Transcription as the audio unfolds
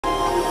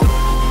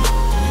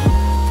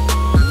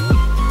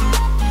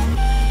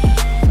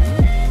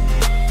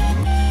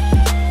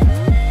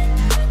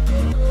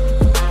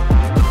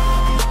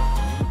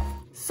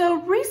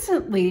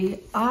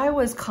recently I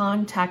was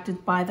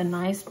contacted by the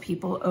nice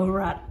people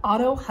over at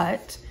Otto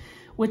Hutt,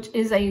 which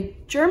is a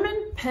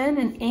German pen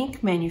and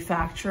ink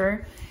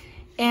manufacturer.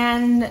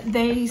 And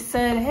they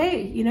said,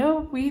 hey, you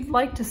know, we'd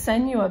like to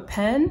send you a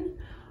pen.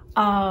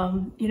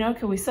 You know,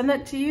 can we send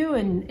that to you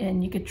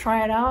and you could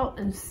try it out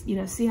and, you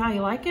know, see how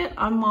you like it?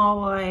 I'm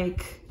all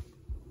like,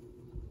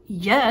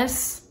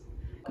 yes.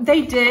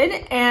 They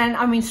did, and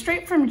I mean,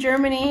 straight from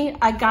Germany,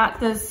 I got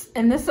this,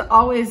 and this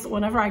always,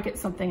 whenever I get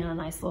something in a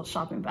nice little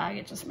shopping bag,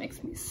 it just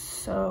makes me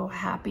so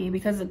happy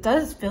because it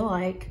does feel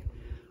like,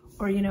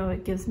 or you know,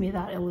 it gives me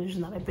that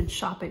illusion that I've been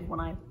shopping when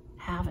I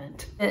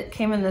haven't. It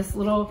came in this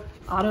little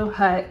Otto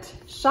Hutt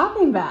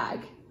shopping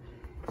bag,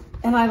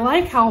 and I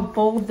like how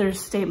bold their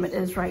statement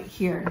is right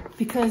here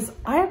because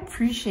I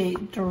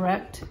appreciate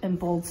direct and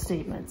bold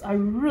statements. I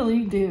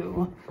really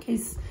do. In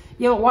case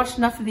you haven't watched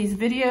enough of these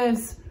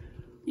videos,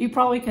 you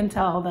probably can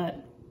tell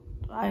that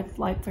I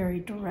like very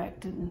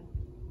direct and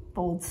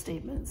bold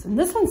statements. And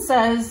this one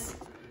says,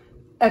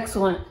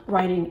 excellent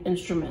writing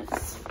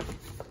instruments.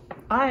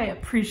 I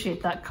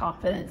appreciate that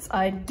confidence,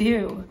 I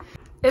do.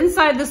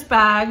 Inside this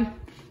bag,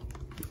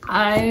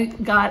 I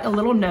got a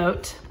little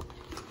note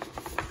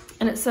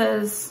and it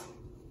says,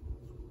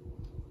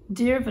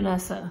 Dear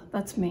Vanessa,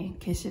 that's me, in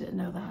case you didn't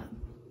know that.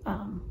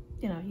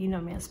 You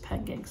know me as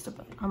Pen Gangsta,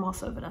 but I'm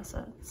also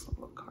Vanessa. It's a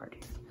little card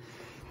here.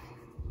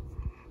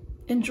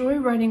 Enjoy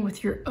writing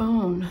with your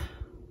own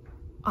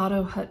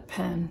Otto Hutt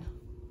pen.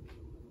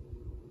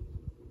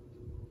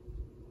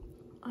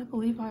 I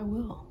believe I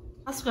will.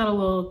 I also got a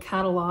little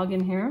catalog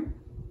in here,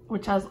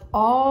 which has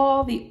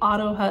all the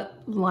Otto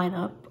Hutt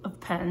lineup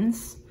of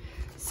pens.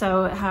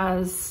 So it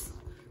has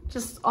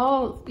just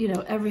all, you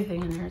know,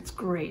 everything in there. It's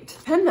great.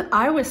 The pen that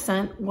I was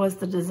sent was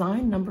the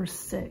design number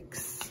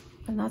 6,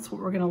 and that's what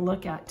we're gonna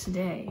look at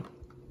today.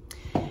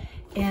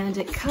 And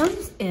it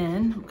comes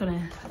in,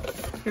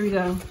 here we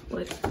go.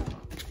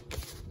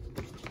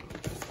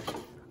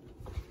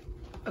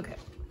 Okay.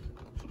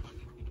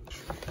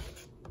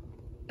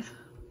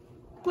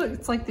 Look,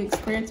 it's like the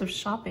experience of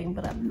shopping,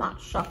 but I'm not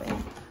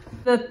shopping.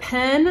 The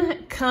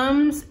pen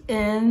comes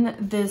in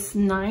this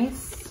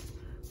nice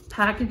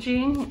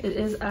packaging. It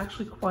is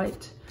actually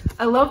quite,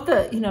 I love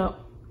the, you know,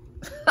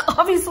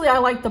 obviously I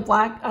like the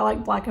black, I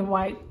like black and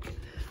white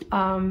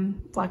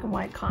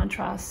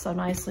contrast so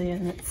nicely,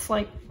 and it's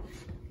like,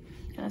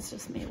 that's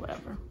just me,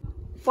 whatever.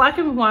 Black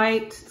and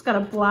white, it's got a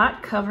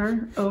black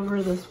cover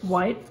over this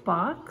white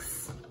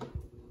box.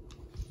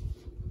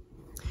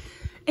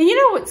 And you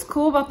know what's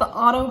cool about the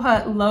Otto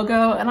Hutt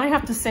logo, and I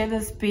have to say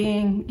this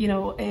being, you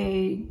know,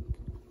 a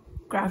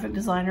graphic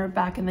designer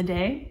back in the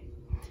day,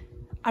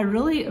 I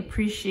really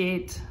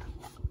appreciate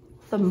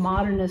the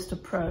modernist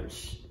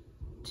approach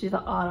to the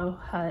Otto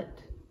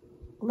Hutt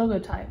logo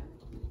type.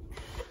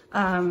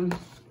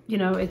 You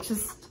know, it's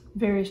just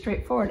very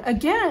straightforward.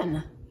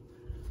 Again,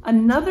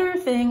 another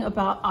thing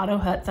about Otto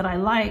Hutt that I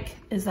like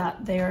is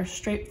that they are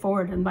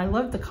straightforward, and I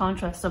love the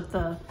contrast of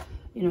the,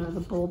 you know,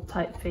 the bold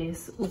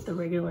typeface with the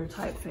regular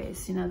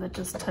typeface, you know, that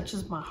just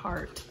touches my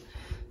heart.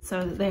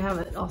 So they have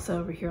it also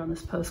over here on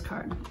this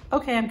postcard.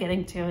 Okay, I'm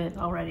getting to it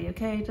already,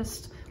 okay?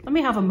 Just let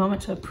me have a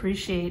moment to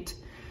appreciate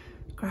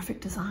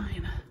graphic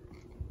design.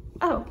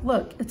 Oh,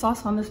 look, it's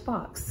also on this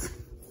box.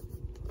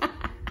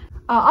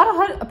 Otto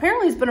Hutt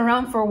apparently has been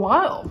around for a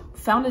while,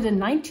 founded in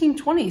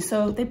 1920,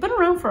 so they've been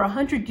around for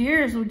 100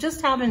 years. We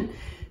just haven't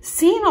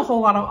seen a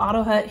whole lot of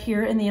Otto Hutt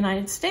here in the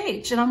United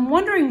States, and I'm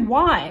wondering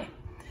why.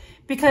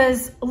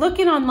 Because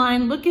looking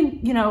online,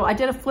 you know, I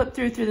did a flip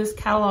through this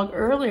catalog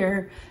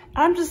earlier,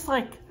 and I'm just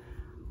like,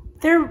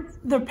 their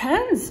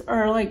pens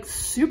are like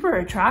super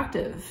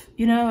attractive.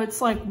 You know,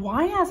 it's like,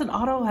 why hasn't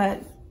Otto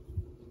Hutt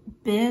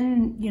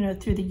been, you know,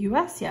 through the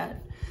US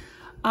yet?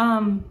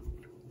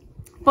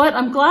 But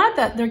I'm glad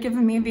that they're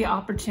giving me the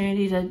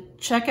opportunity to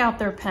check out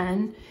their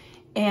pen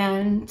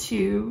and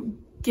to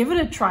give it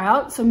a try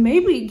out. So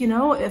maybe, you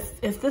know,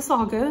 if this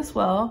all goes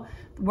well,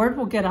 the word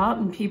will get out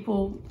and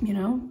people, you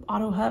know,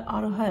 Otto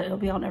Hutt, it'll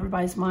be on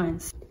everybody's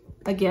minds.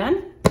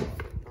 Again,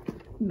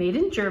 made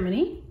in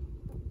Germany,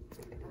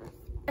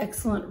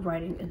 excellent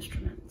writing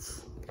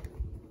instruments.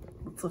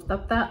 Let's lift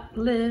up that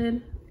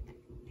lid.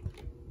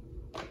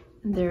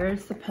 And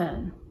there's the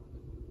pen.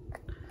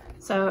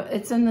 So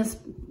it's in this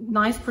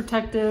nice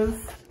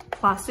protective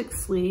plastic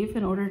sleeve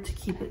in order to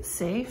keep it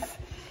safe.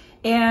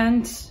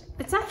 And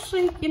it's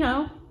actually, you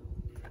know,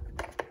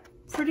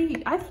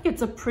 I think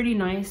it's a pretty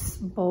nice,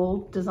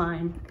 bold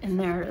design in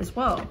there as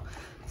well.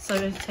 So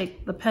to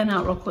take the pen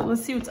out real quick,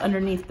 let's see what's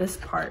underneath this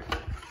part.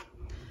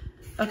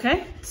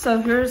 Okay,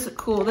 so here's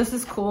cool, this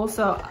is cool.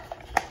 So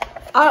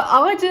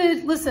all I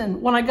did,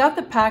 listen, when I got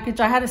the package,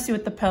 I had to see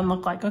what the pen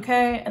looked like,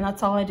 okay? And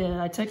that's all I did.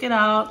 I took it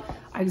out,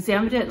 I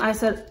examined it, and I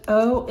said,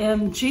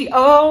 OMG,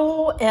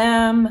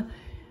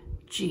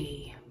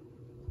 OMG.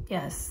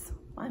 Yes,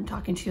 I'm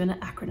talking to you in an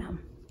acronym.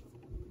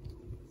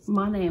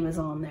 My name is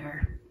on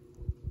there.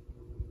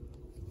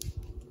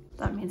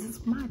 That means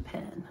it's my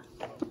pen.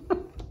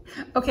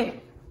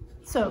 Okay,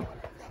 so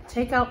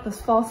take out this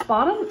false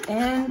bottom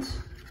and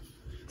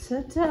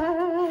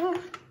ta-da!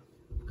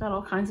 got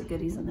all kinds of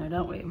goodies in there,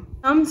 don't we?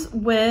 Comes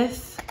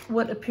with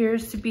what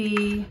appears to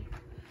be,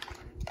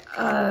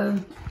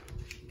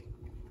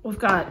 we've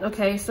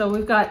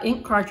got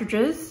ink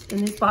cartridges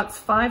in this box,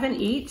 5 in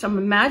each. I'm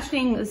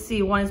imagining, let's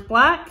see, one is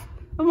black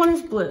and one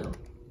is blue.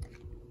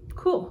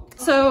 Cool.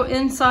 So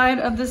inside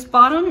of this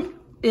bottom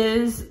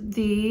is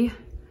the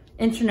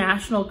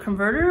international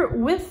converter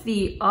with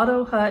the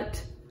Otto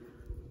Hutt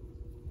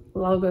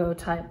logo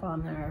type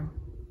on there.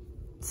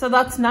 So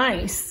that's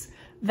nice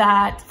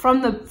that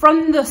from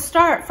the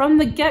start, from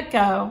the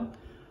get-go,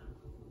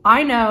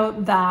 I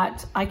know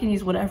that I can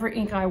use whatever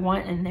ink I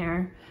want in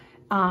there.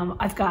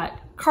 I've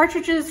got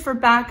cartridges for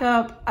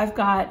backup. I've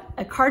got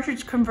a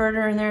cartridge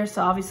converter in there.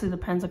 So obviously the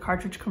pen's a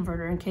cartridge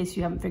converter in case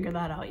you haven't figured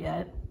that out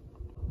yet.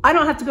 I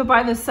don't have to go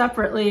buy this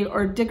separately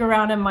or dig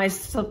around in my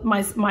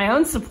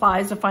own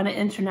supplies to find an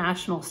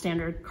international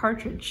standard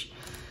cartridge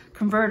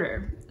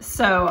converter.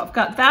 So I've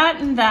got that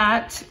and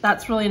that.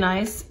 That's really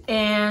nice.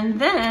 And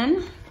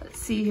then let's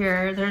see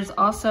here. There's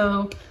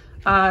also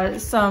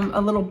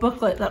a little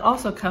booklet that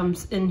also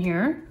comes in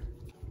here.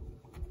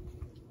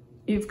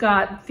 You've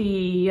got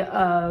the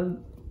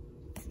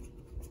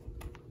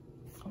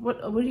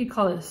what do you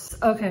call this?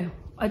 Okay,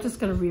 I just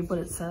gotta read what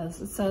it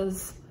says. It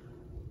says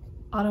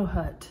Otto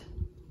Hutt,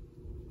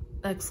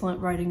 excellent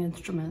writing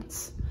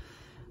instruments.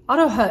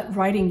 Otto Hutt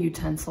writing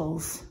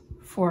utensils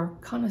for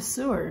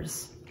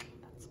connoisseurs.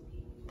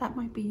 That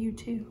might be you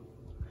too.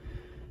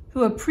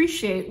 Who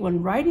appreciate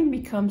when writing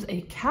becomes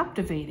a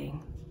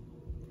captivating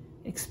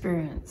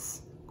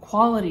experience.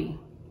 Quality,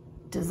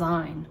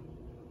 design,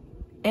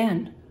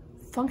 and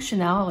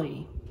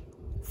functionality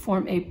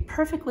form a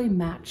perfectly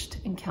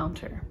matched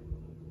encounter.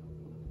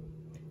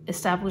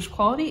 Established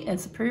quality and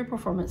superior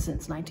performance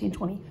since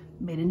 1920,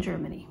 made in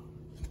Germany.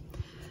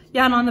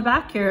 Yeah, and on the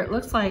back here, it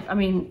looks like,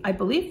 I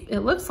believe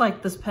it looks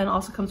like this pen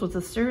also comes with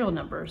a serial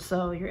number,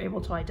 so you're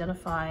able to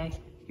identify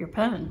your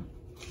pen.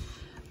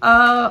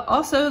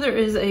 Also, there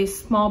is a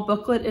small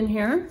booklet in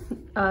here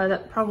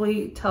that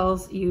probably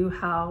tells you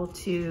how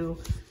to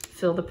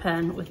fill the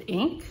pen with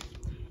ink.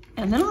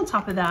 And then on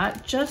top of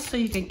that, just so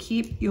you can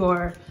keep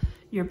your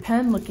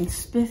pen looking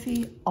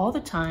spiffy all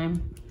the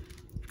time,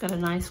 you've got a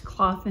nice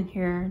cloth in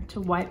here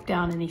to wipe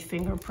down any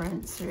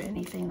fingerprints or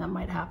anything that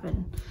might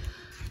happen.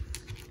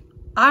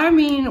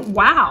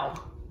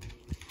 Wow.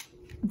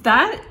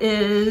 That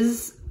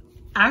is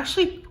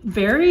actually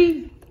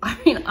very,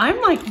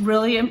 I'm like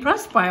really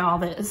impressed by all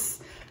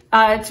this.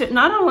 To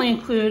not only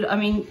include,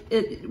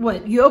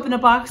 you open a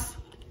box,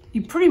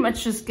 you pretty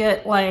much just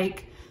get you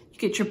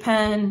get your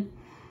pen.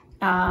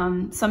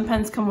 Some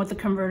pens come with a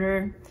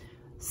converter,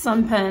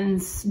 some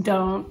pens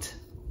don't,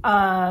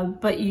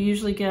 but you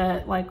usually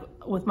get,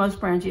 with most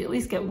brands, you at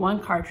least get one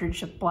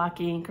cartridge of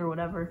black ink or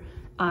whatever.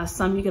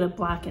 Some you get a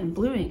black and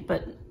blue ink,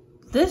 but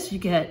this you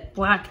get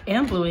black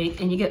and blue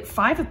ink, and you get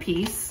 5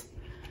 apiece,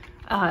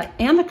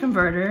 and the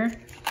converter,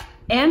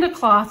 and a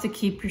cloth to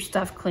keep your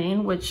stuff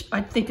clean, which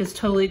I think is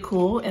totally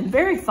cool and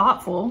very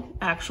thoughtful,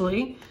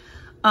 actually.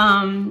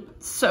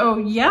 So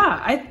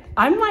yeah,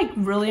 I'm like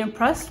really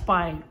impressed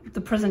by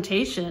the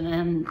presentation,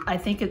 and I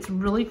think it's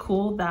really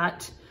cool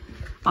that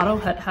Otto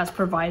Hutt has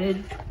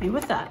provided me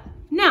with that.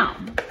 Now,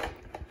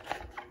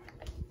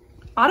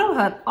 Otto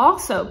Hutt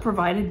also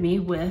provided me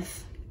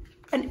with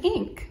an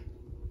ink.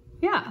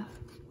 Yeah,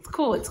 it's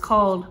cool. It's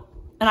called,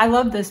 and I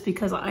love this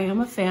because I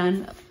am a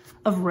fan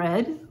of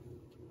red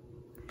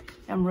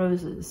and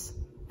roses.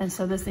 And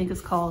so this ink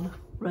is called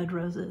Red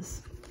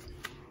Roses.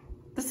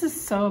 This is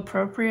so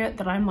appropriate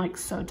that I'm like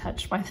so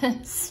touched by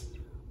this.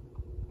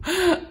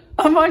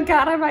 Oh my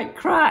God, I might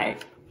cry.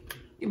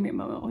 Give me a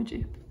moment, would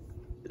you?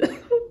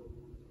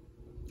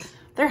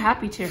 They're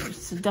happy tears,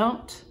 so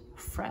don't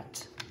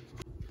fret.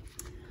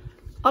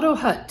 Otto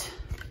Hutt,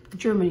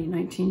 Germany,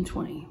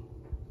 1920.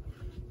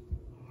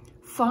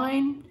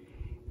 Fine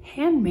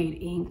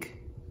handmade ink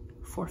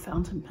for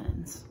fountain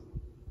pens.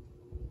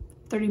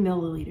 30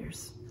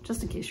 milliliters,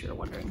 just in case you were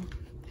wondering.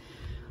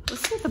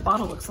 Let's see what the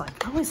bottle looks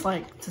like. I always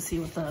like to see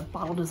what the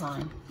bottle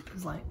design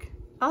is like.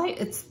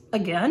 It's,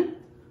 again,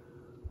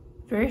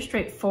 very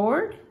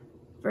straightforward,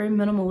 very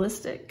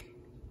minimalistic.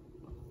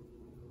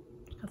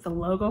 Got the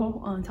logo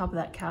on top of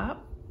that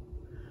cap.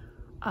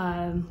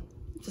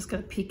 Just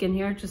gonna peek in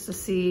here just to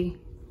see.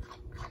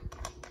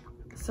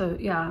 So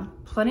yeah,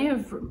 plenty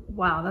of,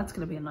 wow, that's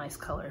gonna be a nice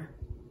color.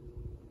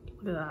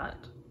 Look at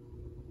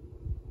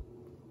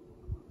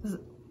that.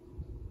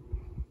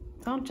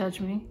 Don't judge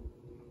me.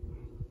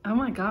 Oh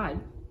my God.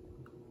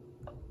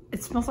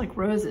 It smells like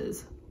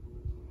roses.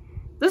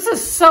 This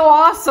is so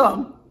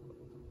awesome.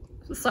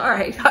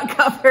 Sorry, I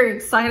got very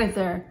excited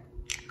there.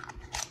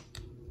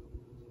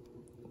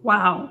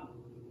 Wow.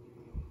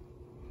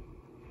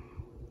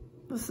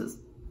 This is,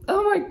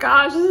 oh my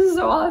gosh, this is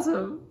so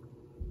awesome.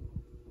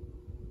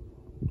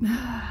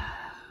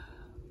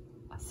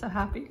 I'm so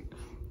happy.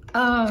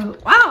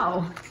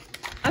 Wow.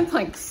 I'm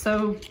like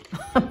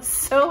I'm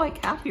so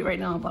like happy right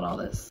now about all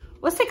this.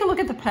 Let's take a look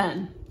at the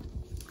pen,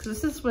 because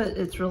this is what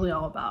it's really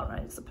all about,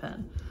 right? It's the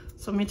pen.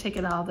 So let me take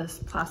it out of this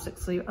plastic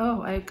sleeve.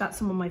 Oh, I got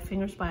some of my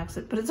fingers by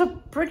accident, but it's a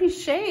pretty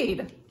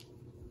shade.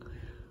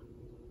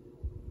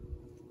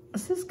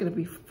 This is gonna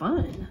be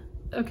fun.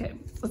 Okay,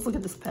 let's look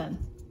at this pen.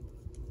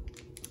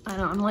 I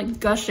know, I'm like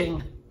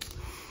gushing.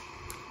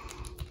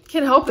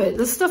 Can't help it.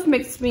 This stuff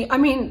makes me, I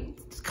mean,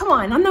 come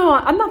on, I'm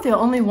not the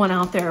only one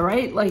out there,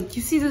 right? Like,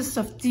 you see this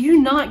stuff, do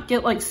you not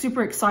get like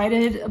super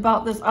excited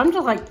about this? I'm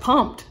just like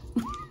pumped.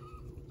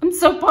 I'm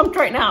so pumped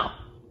right now.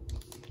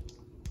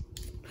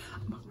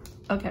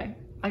 Okay,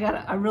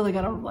 I really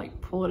gotta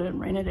like pull it in,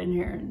 rein it in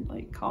here and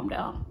like calm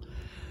down.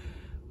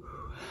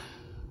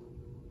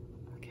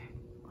 Okay,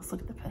 let's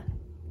look at the pen.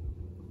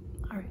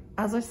 All right,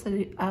 as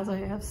I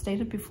have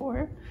stated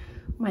before,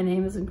 my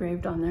name is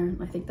engraved on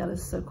there. I think that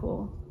is so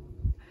cool.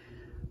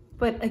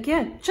 But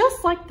again,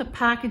 just like the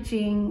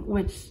packaging,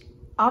 which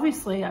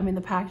obviously, I mean,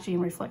 the packaging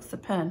reflects the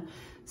pen.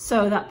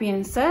 So that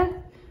being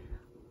said,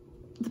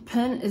 the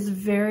pen is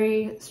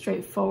very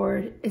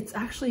straightforward. It's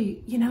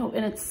actually, you know,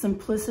 in its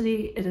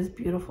simplicity, it is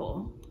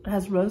beautiful. It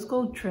has rose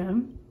gold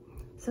trim.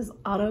 It says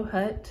Otto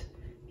Hutt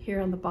here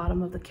on the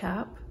bottom of the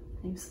cap.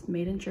 It's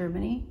made in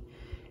Germany.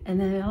 And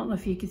then I don't know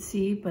if you could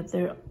see, but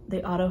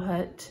the Otto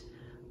Hutt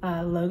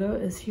logo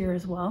is here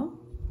as well.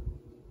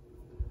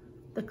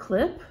 The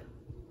clip,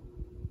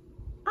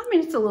 I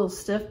mean, it's a little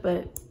stiff,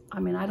 but I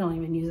mean, I don't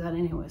even use that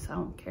anyway, so I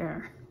don't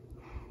care.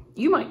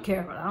 You might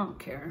care, but I don't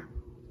care.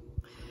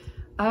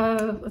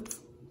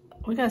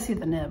 We gotta see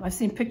the nib. I've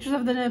seen pictures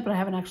of the nib, but I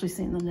haven't actually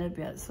seen the nib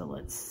yet, so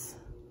let's,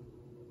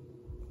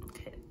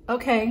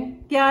 okay.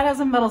 Yeah, it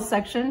has a metal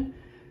section,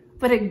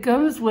 but it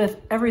goes with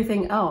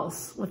everything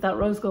else with that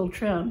rose gold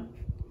trim.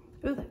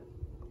 Ooh, the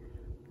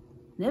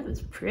nib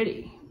is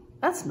pretty.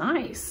 That's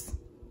nice.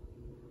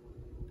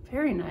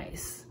 Very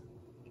nice.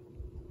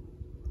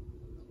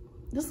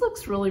 This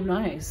looks really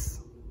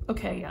nice.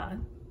 Okay, yeah,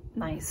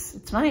 nice.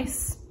 It's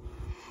nice.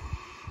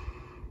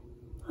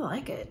 I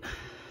like it.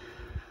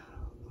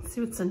 Let's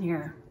see what's in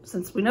here.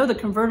 Since we know the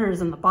converter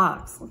is in the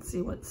box, let's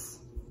see what's,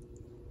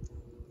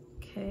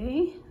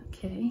 okay,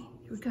 here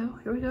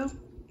we go.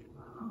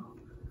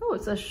 Oh,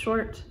 it's a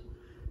short,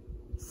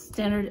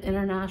 standard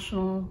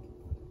international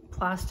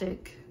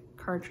plastic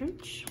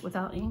cartridge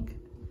without ink.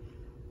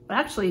 But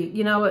actually,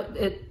 you know,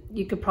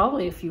 you could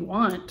probably, if you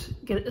want,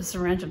 get a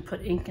syringe and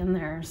put ink in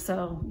there.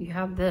 So you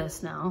have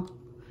this now,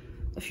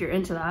 if you're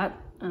into that.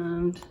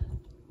 And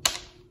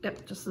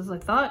yep, just as I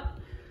thought.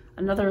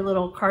 Another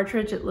little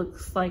cartridge. It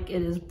looks like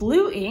it is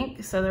blue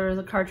ink. So there is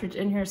a cartridge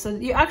in here. So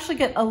you actually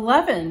get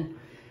 11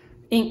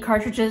 ink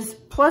cartridges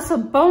plus a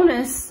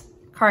bonus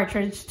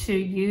cartridge to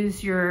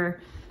use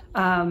your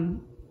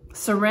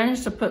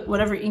syringe to put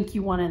whatever ink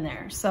you want in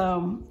there.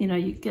 So, you know,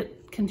 you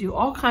can do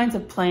all kinds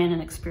of playing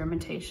and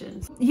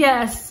experimentations.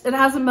 Yes, it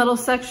has a metal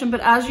section, but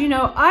as you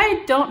know,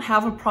 I don't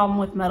have a problem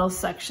with metal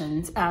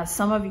sections, as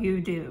some of you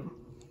do.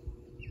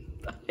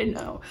 I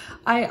know.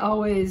 I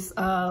always,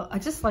 I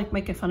just like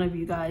making fun of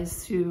you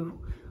guys who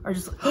are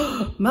just like,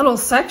 oh, metal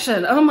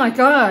section, oh my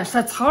gosh,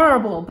 that's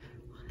horrible.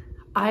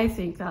 I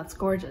think that's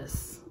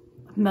gorgeous,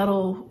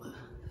 metal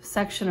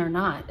section or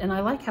not. And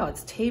I like how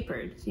it's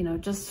tapered, you know,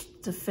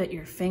 just to fit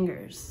your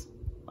fingers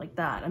like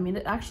that. I mean,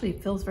 it actually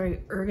feels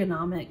very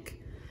ergonomic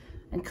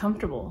and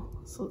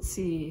comfortable. So let's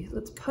see,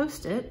 let's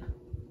post it.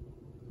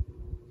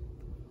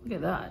 Look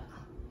at that.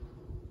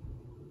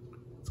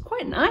 It's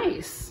quite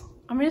nice.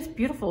 I mean, it's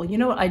beautiful. You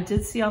know what I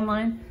did see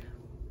online,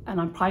 and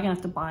I'm probably gonna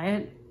have to buy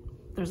it.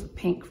 There's a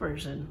pink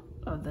version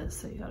of this.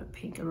 So you got a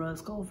pink and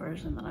rose gold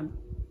version that I'm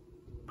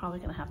probably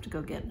gonna have to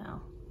go get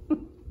now.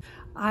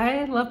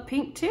 I love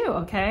pink too,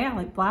 okay? I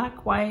like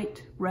black,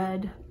 white,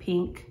 red,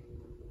 pink,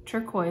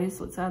 turquoise.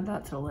 Let's add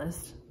that to the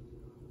list.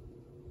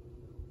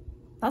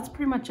 That's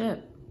pretty much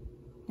it,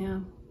 yeah.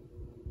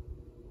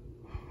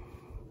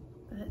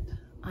 But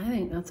I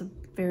think that's a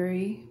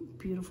very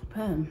beautiful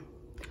pen.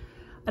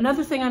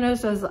 Another thing I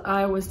noticed as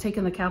I was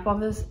taking the cap off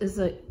this is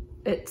that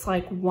it's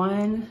like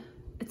one,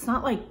 it's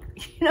not like,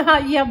 you know how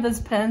you have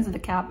those pens and the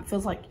cap, it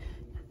feels like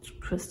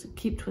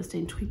keep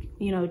twisting, tweak,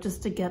 you know,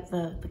 just to get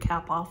the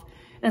cap off.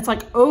 And it's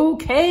like,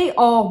 okay,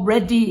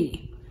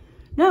 already.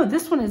 No,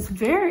 this one is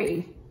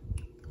very,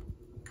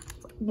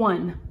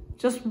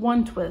 just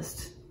one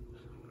twist.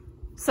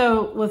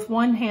 So with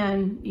one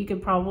hand, you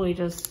could probably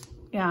just,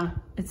 yeah,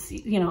 it's,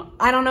 you know,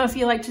 I don't know if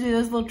you like to do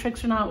those little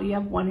tricks or not, where you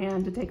have one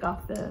hand to take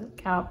off the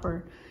cap,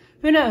 or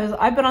who knows.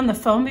 I've been on the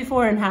phone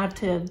before and had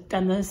to have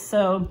done this.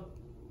 So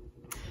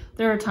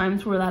there are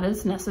times where that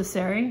is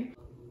necessary.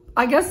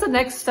 I guess the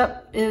next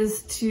step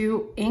is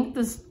to ink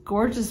this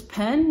gorgeous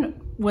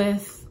pen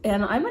with,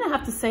 and I'm gonna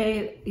have to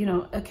say, you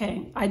know,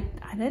 okay, I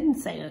didn't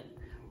say it.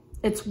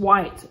 It's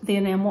white, the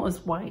enamel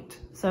is white.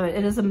 So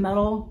it is a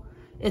metal,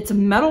 it's a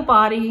metal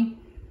body,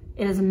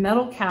 it is a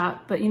metal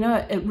cap, but you know,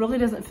 it really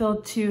doesn't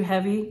feel too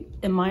heavy,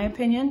 in my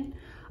opinion,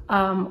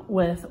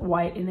 with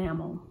white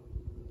enamel.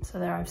 So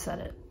there, I've said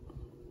it.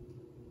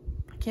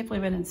 I can't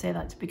believe I didn't say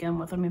that to begin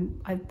with. I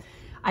mean,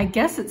 I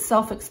guess it's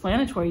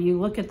self-explanatory. You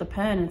look at the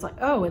pen and it's like,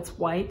 oh, it's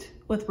white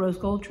with rose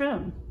gold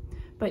trim.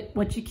 But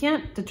what you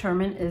can't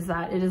determine is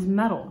that it is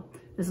metal.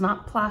 It is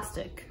not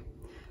plastic.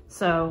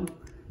 So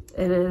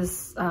it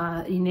is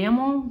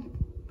enamel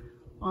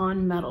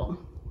on metal.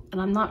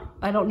 And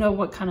I don't know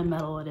what kind of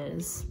metal it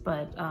is,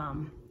 but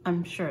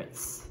I'm sure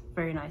it's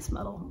very nice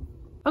metal.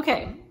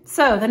 Okay,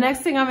 so the next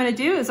thing I'm gonna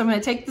do is I'm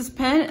gonna take this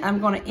pen, I'm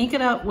gonna ink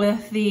it up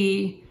with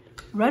the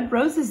Red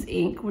Roses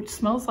ink, which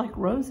smells like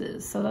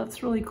roses. So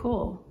that's really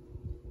cool.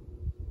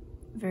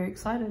 Very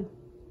excited.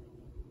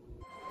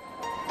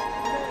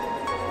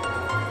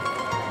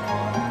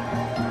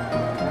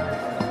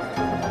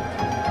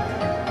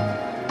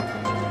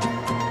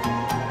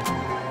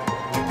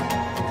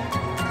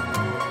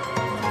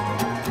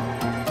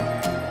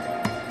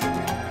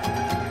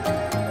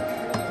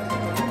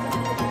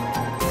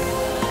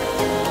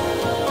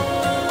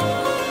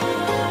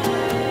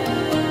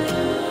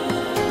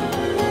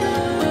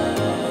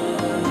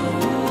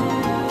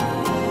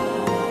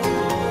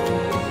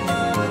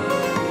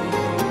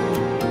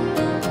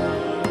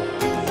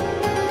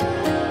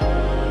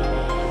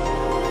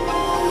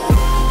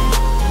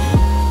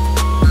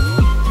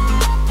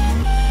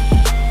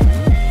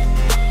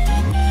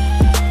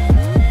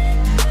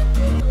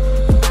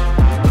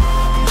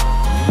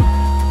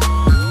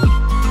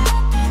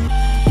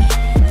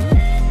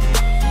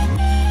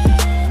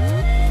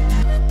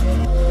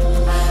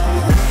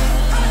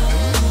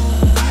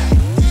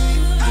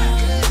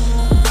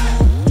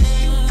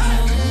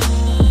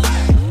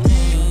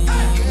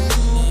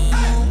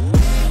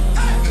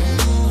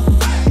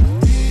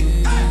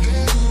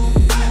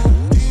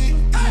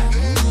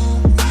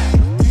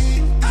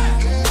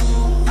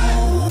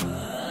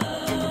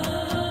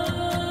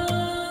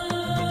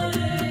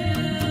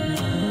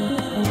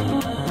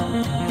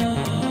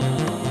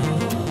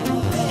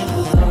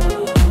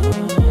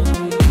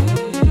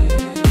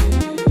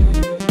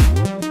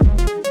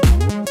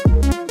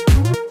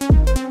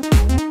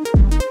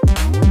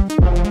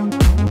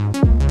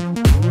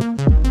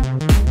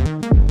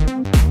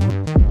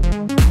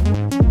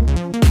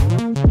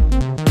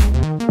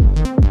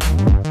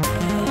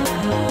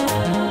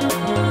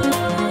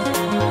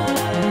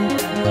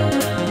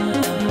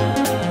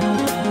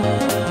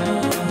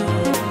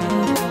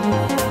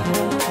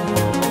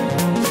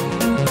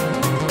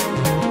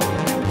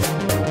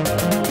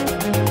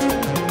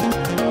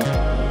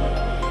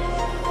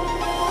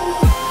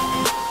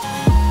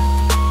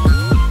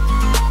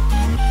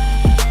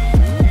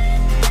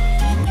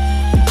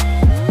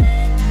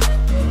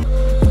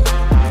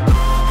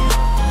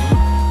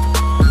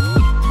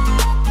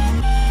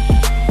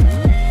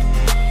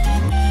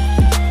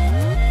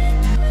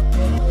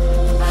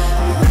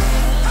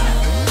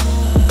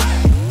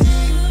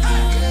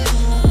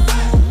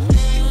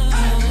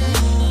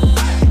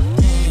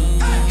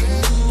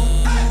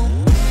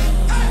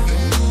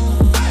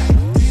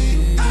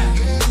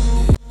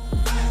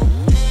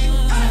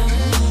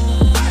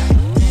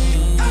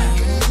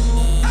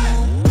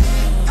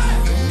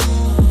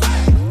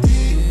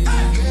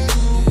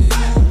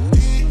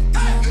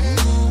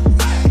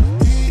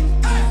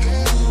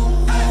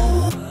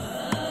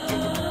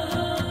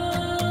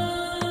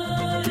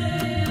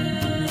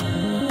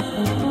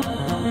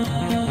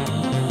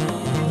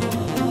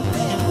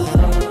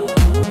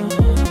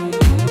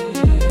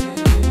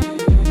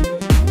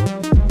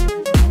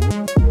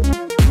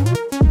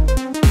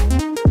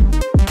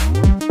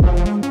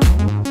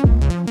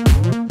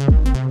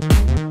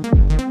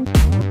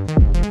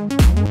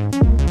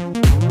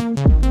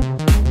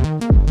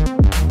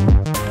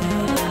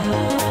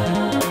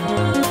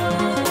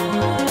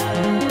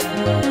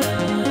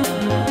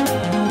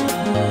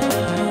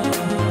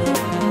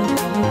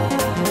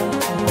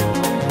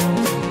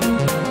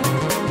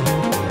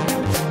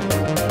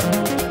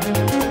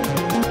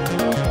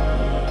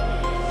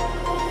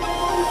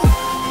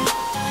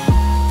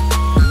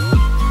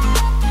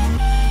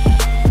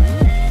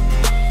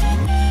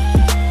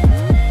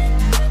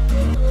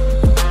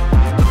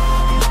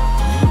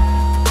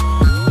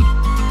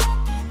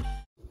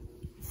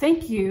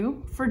 Thank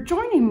you for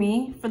joining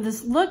me for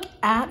this look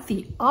at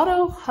the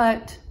Otto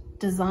Hutt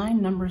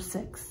Design Number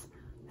 6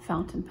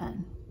 fountain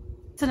pen.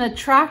 It's an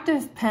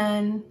attractive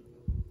pen.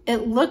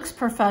 It looks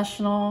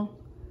professional.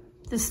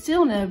 The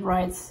steel nib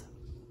writes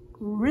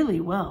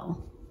really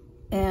well.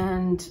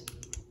 And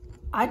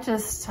I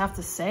just have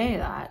to say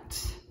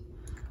that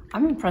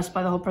I'm impressed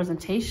by the whole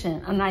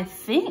presentation. And I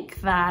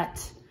think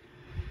that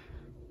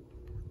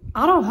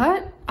Otto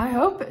Hutt, I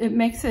hope it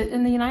makes it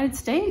in the United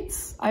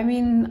States. I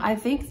mean, I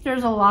think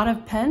there's a lot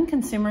of pen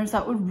consumers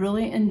that would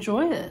really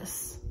enjoy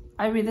this.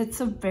 I mean,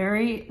 it's a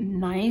very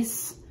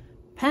nice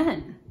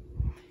pen.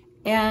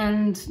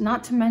 And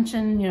not to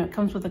mention, you know, it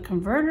comes with a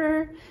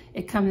converter,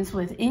 it comes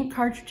with ink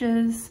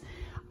cartridges,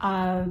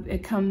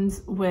 it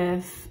comes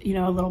with, you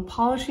know, a little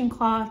polishing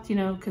cloth, you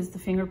know, because the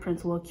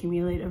fingerprints will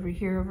accumulate over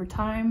here over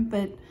time.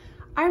 But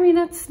I mean,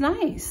 it's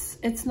nice.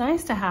 It's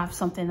nice to have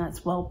something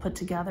that's well put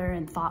together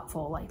and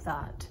thoughtful like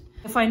that.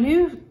 If I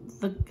knew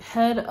the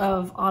head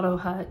of Otto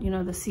Hutt, you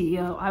know, the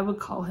CEO, I would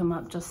call him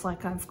up just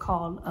like I've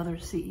called other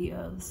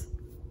CEOs.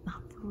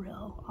 Not for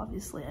real,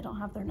 obviously, I don't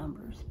have their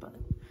numbers, but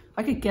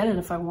I could get it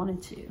if I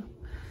wanted to.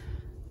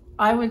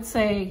 I would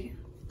say,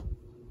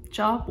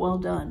 job well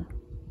done.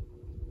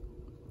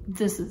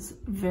 this is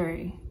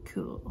very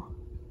cool.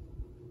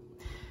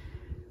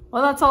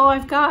 Well, that's all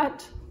I've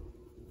got.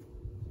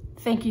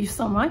 Thank you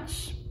so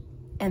much.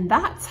 And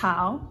that's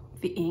how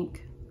the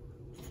ink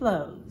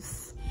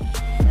flows.